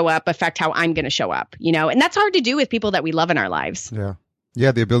would show up affect how I'm going to show up, and that's hard to do with people that we love in our lives. Yeah.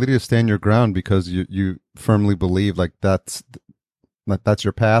 Yeah. The ability to stand your ground because you firmly believe like that's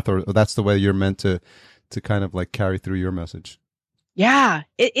your path or that's the way you're meant to kind of like carry through your message. Yeah,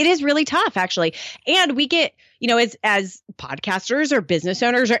 it is really tough, actually. And we get, as podcasters or business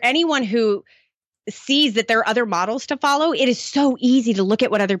owners or anyone who sees that there are other models to follow, it is so easy to look at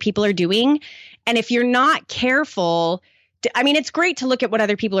what other people are doing. And if you're not careful, it's great to look at what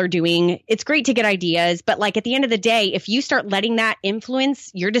other people are doing. It's great to get ideas. But like at the end of the day, if you start letting that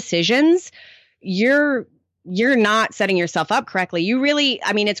influence your decisions, you're not setting yourself up correctly. You really,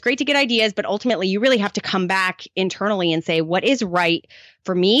 it's great to get ideas, but ultimately you really have to come back internally and say, what is right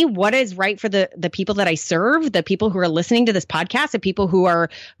for me? What is right for the people that I serve, the people who are listening to this podcast, the people who are,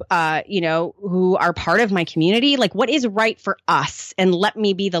 who are part of my community? Like, what is right for us? And let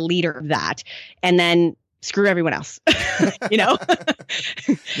me be the leader of that. And then screw everyone else,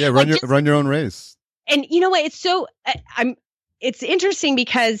 Yeah. Run your own race. And you know what? It's interesting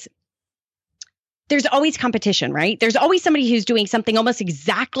because there's always competition, right? There's always somebody who's doing something almost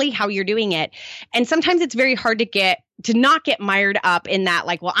exactly how you're doing it. And sometimes it's very hard to not get mired up in that,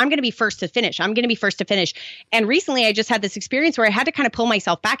 like, well, I'm going to be first to finish. I'm going to be first to finish. And recently I just had this experience where I had to kind of pull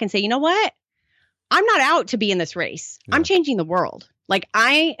myself back and say, you know what? I'm not out to be in this race. Yeah. I'm changing the world. Like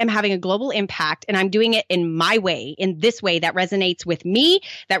I am having a global impact and I'm doing it in my way, in this way that resonates with me,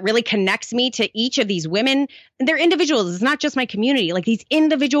 that really connects me to each of these women. And they're individuals. It's not just my community, like these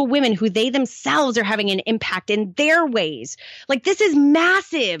individual women who they themselves are having an impact in their ways. Like this is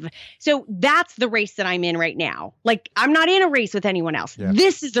massive. So that's the race that I'm in right now. Like I'm not in a race with anyone else. Yeah.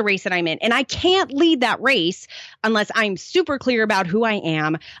 This is the race that I'm in. And I can't lead that race unless I'm super clear about who I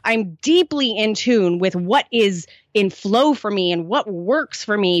am. I'm deeply in tune with what is in flow for me and what works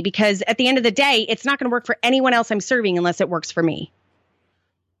for me, because at the end of the day, it's not going to work for anyone else I'm serving unless it works for me.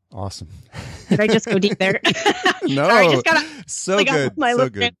 Awesome. Did I just go deep there? No, sorry, I just got so good. My so little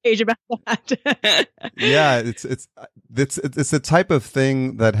good. page about that. Yeah, it's the type of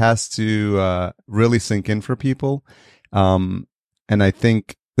thing that has to really sink in for people. And And I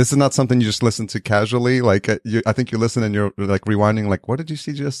think this is not something you just listen to casually. Like I think you listen and you're like rewinding, like, what did you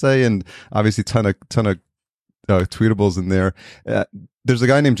see just say? And obviously ton of tweetables in there. There's a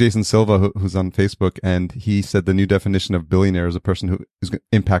guy named Jason Silva who's on Facebook, and he said the new definition of billionaire is a person who is going to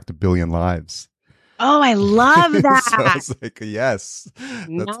impact 1 billion lives. Oh, I love that. So I was like, yes.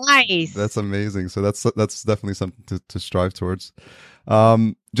 Nice. That's amazing. So that's definitely something to strive towards.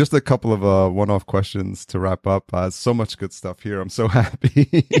 Just a couple of one-off questions to wrap up. So much good stuff here. I'm so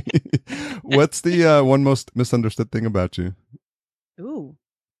happy. What's the one most misunderstood thing about you? Ooh.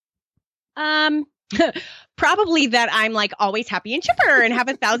 Probably that I'm like always happy and chipper and have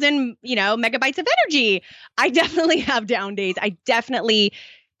 1,000, megabytes of energy. I definitely have down days. I definitely,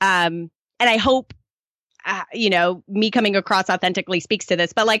 and I hope, me coming across authentically speaks to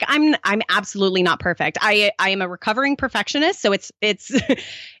this, but like, I'm absolutely not perfect. I am a recovering perfectionist. So it's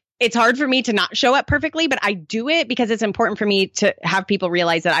it's hard for me to not show up perfectly, but I do it because it's important for me to have people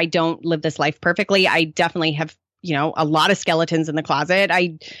realize that I don't live this life perfectly. I definitely have, a lot of skeletons in the closet.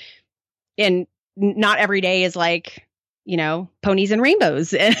 And not every day is like, ponies and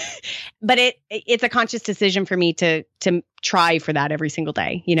rainbows, but it's a conscious decision for me to try for that every single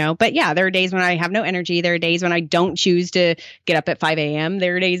day, but yeah, there are days when I have no energy. There are days when I don't choose to get up at 5 a.m.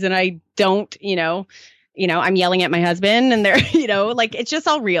 There are days when I don't, I'm yelling at my husband and they're, like, it's just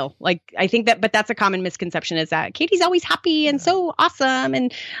all real. Like, I think but that's a common misconception, is that Katie's always happy and so awesome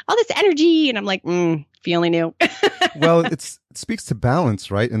and all this energy. And I'm like, if you only knew. Well, it speaks to balance,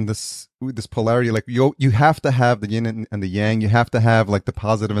 right? And this polarity, like you have to have the yin and the yang. You have to have like the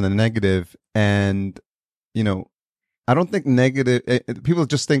positive and the negative. And, I don't think negative, people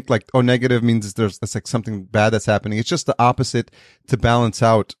just think like, oh, negative means that's like something bad that's happening. It's just the opposite to balance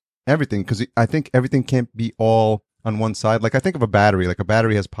out everything. Cause I think everything can't be all on one side. Like I think of a battery, like a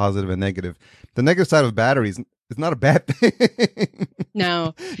battery has positive and negative. The negative side of a battery is not a bad thing.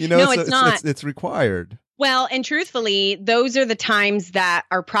 No, no, it's not. It's required. Well, and truthfully, those are the times that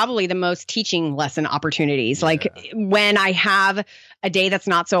are probably the most teaching lesson opportunities. Yeah. Like when I have a day that's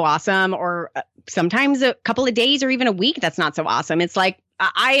not so awesome, or sometimes a couple of days or even a week that's not so awesome. It's like,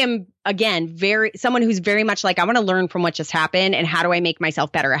 I am, again, someone who's very much like, I want to learn from what just happened, and how do I make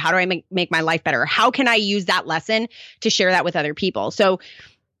myself better? How do I make my life better? How can I use that lesson to share that with other people? So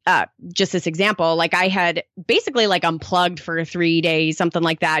just this example, like I had basically like unplugged for 3 days, something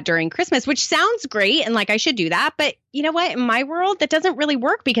like that during Christmas, which sounds great. And like, I should do that. But you know what? In my world, that doesn't really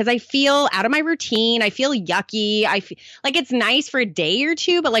work because I feel out of my routine. I feel yucky. I feel like it's nice for a day or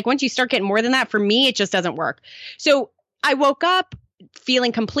two, but like once you start getting more than that, for me, it just doesn't work. So I woke up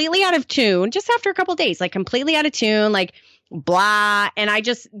feeling completely out of tune just after a couple of days, like completely out of tune, like blah. And I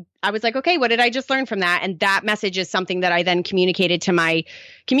was like, okay, what did I just learn from that? And that message is something that I then communicated to my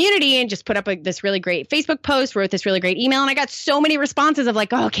community and just put up this really great Facebook post, wrote this really great email. And I got so many responses of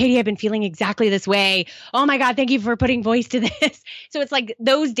like, oh, Katie, I've been feeling exactly this way. Oh my God, thank you for putting voice to this. So it's like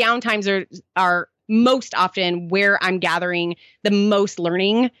those downtimes are most often where I'm gathering the most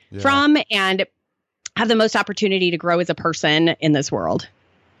learning from and have the most opportunity to grow as a person in this world.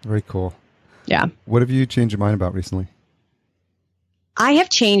 Very cool. Yeah. What have you changed your mind about recently? I have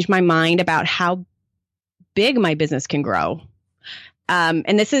changed my mind about how big my business can grow.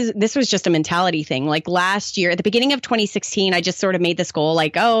 And this was just a mentality thing. Like last year, at the beginning of 2016, I just sort of made this goal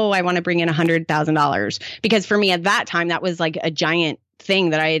like, oh, I want to bring in $100,000. Because for me at that time, that was like a giant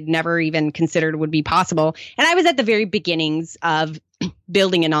thing that I had never even considered would be possible. And I was at the very beginnings of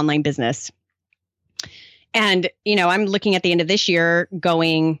building an online business. And, I'm looking at the end of this year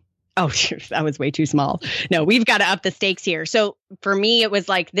going, oh, that was way too small. No, we've got to up the stakes here. So for me, it was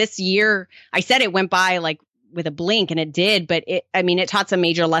like this year, I said it went by like with a blink, and it did. But it taught some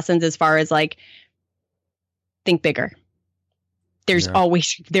major lessons as far as like, think bigger. There's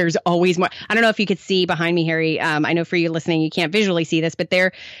always more. I don't know if you could see behind me, Harry. I know for you listening, you can't visually see this, but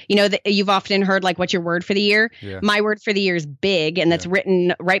there, you've often heard like, what's your word for the year? Yeah. My word for the year is big. And that's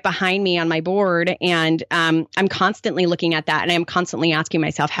written right behind me on my board. And I'm constantly looking at that. And I'm constantly asking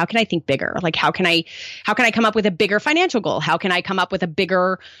myself, how can I think bigger? Like, how can I come up with a bigger financial goal? How can I come up with a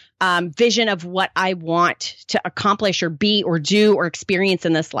bigger vision of what I want to accomplish or be or do or experience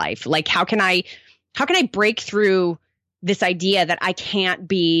in this life? Like, how can I break through this idea that I can't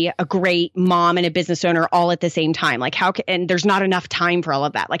be a great mom and a business owner all at the same time? Like and there's not enough time for all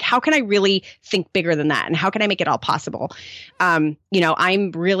of that. Like, how can I really think bigger than that? And how can I make it all possible? I'm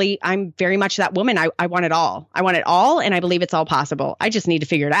very much that woman. I want it all. I want it all. And I believe it's all possible. I just need to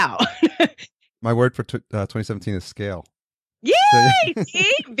figure it out. My word for 2017 is scale. Yay! So,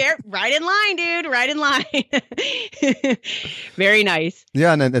 See? Right in line, dude. Right in line. Very nice.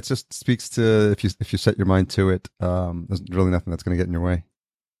 yeah, and then it just speaks to if you set your mind to it, there's really nothing that's going to get in your way.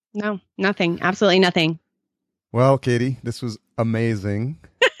 No, nothing. Absolutely nothing. Well, Katie, this was amazing.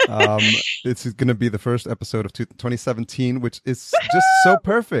 It's going to be the first episode of 2017, which is just so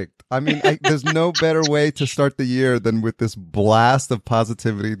perfect. I mean, there's no better way to start the year than with this blast of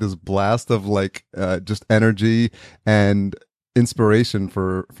positivity, this blast of like just energy and inspiration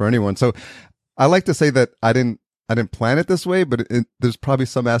for anyone. So I like to say that I didn't plan it this way, but there's probably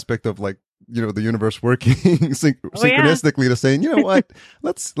some aspect of like, you know, the universe working synchronistically to saying, you know what,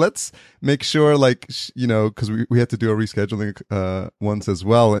 let's make sure, like, you know, because we had to do a rescheduling once as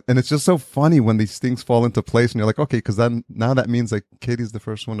well, and it's just so funny when these things fall into place, and you're like, okay, because then now that means like Katie's the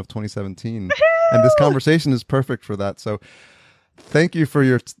first one of 2017, and this conversation is perfect for that. So thank you for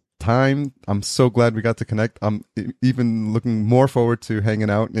your time. I'm so glad we got to connect. I'm even looking more forward to hanging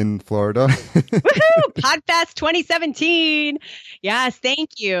out in Florida. Woohoo! Podfest 2017. Yes,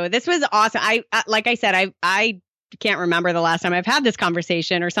 thank you. This was awesome. I like I said, I can't remember the last time I've had this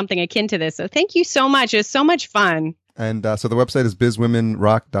conversation or something akin to this. So thank you so much. It was so much fun. And so the website is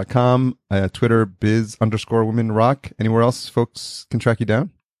bizwomenrock.com, Twitter biz_womenrock. Anywhere else folks can track you down?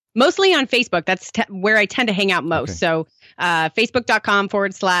 Mostly on Facebook. That's where I tend to hang out most. Okay. So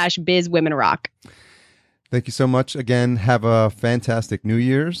facebook.com/bizwomenrock. Thank you so much. Again, have a fantastic New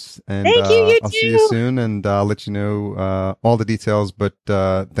Year's. And Thank you, I'll see you soon, and I'll let you know all the details. But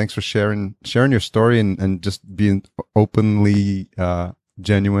thanks for sharing your story and just being openly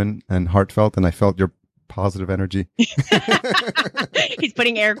genuine and heartfelt. And I felt your positive energy. He's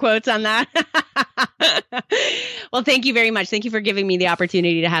putting air quotes on that. Well, thank you very much. Thank you for giving me the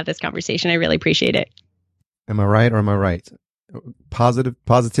opportunity to have this conversation. I really appreciate it. Am I right or am I right?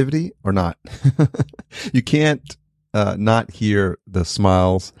 Positivity or not? You can't not hear the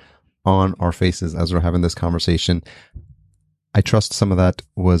smiles on our faces as we're having this conversation. I trust some of that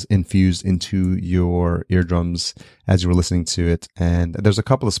was infused into your eardrums as you were listening to it. And there's a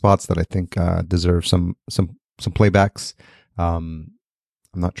couple of spots that I think deserve some playbacks.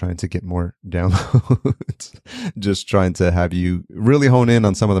 I'm not trying to get more downloads, just trying to have you really hone in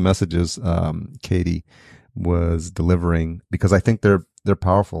on some of the messages Katie was delivering, because I think they're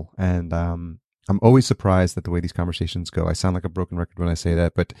powerful. And I'm always surprised at the way these conversations go. I sound like a broken record when I say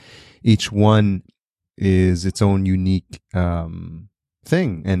that, but each one is its own unique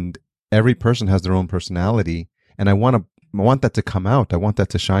thing, and every person has their own personality, and I want that to come out. I want that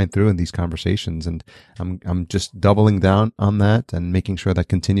to shine through in these conversations, and I'm just doubling down on that and making sure that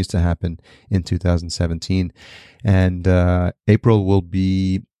continues to happen in 2017. And April will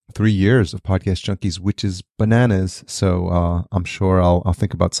be 3 years of Podcast Junkies, which is bananas. So I'm sure I'll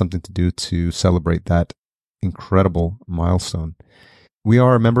think about something to do to celebrate that incredible milestone. We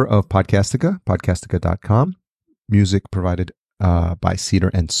are a member of Podcastica, podcastica.com. Music provided by Cedar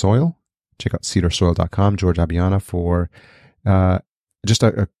and Soil. Check out cedarsoil.com. George Abiana for just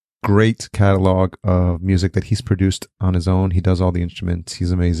a great catalog of music that he's produced on his own. He does all the instruments.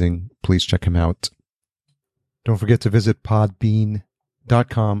 He's amazing. Please check him out. Don't forget to visit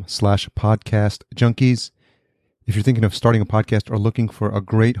podbean.com/podcastjunkies. If you're thinking of starting a podcast or looking for a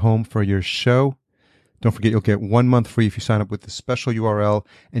great home for your show, don't forget you'll get 1 month free if you sign up with the special URL,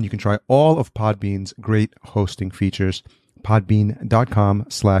 and you can try all of Podbean's great hosting features.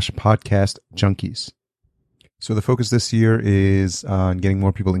 Podbean.com/podcastjunkies. So the focus this year is on getting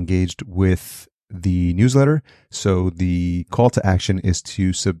more people engaged with the newsletter. So the call to action is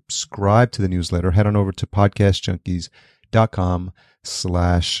to subscribe to the newsletter. Head on over to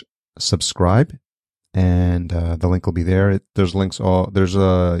podcastjunkies.com/subscribe, and the link will be there. There's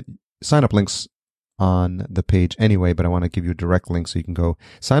sign up links on the page anyway, but I want to give you a direct link so you can go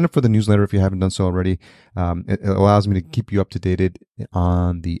sign up for the newsletter if you haven't done so already. It allows me to keep you up to date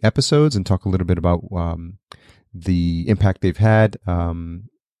on the episodes and talk a little bit about the impact they've had,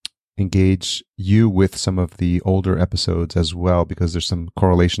 engage you with some of the older episodes as well, because there's some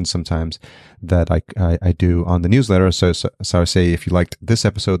correlation sometimes that I do on the newsletter. So I say, if you liked this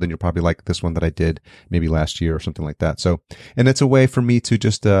episode, then you'll probably like this one that I did maybe last year or something like that. So, and it's a way for me to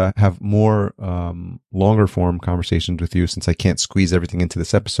just have more longer form conversations with you, since I can't squeeze everything into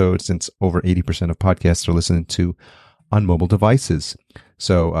this episode, since over 80% of podcasts are listened to on mobile devices.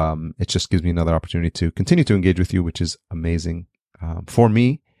 So it just gives me another opportunity to continue to engage with you, which is amazing for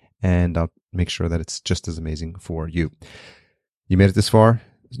me. And I'll make sure that it's just as amazing for you. You made it this far.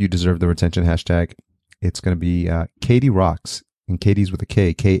 You deserve the retention hashtag. It's going to be Katie Rocks, and Katie's with a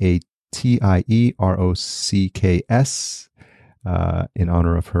K, KATIEROCKS, in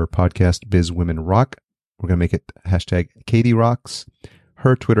honor of her podcast, Biz Women Rock, We're going to make it hashtag Katie Rocks.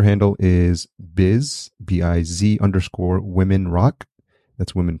 Her Twitter handle is B-I-Z _ women rock.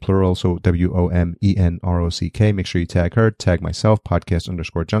 That's women plural, so WOMENROCK. Make sure you tag her, tag myself, podcast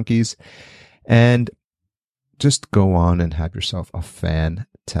 _ junkies. And just go on and have yourself a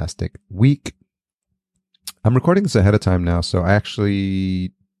fantastic week. I'm recording this ahead of time now, so I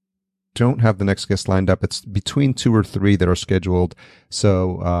actually don't have the next guest lined up. It's between 2 or 3 that are scheduled.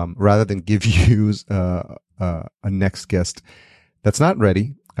 So rather than give you a next guest that's not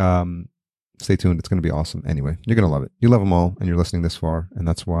ready, stay tuned. It's going to be awesome. Anyway, you're going to love it. You love them all, and you're listening this far, and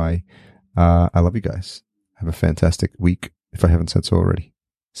that's why I love you guys. Have a fantastic week, if I haven't said so already.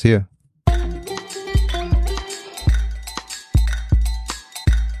 See ya.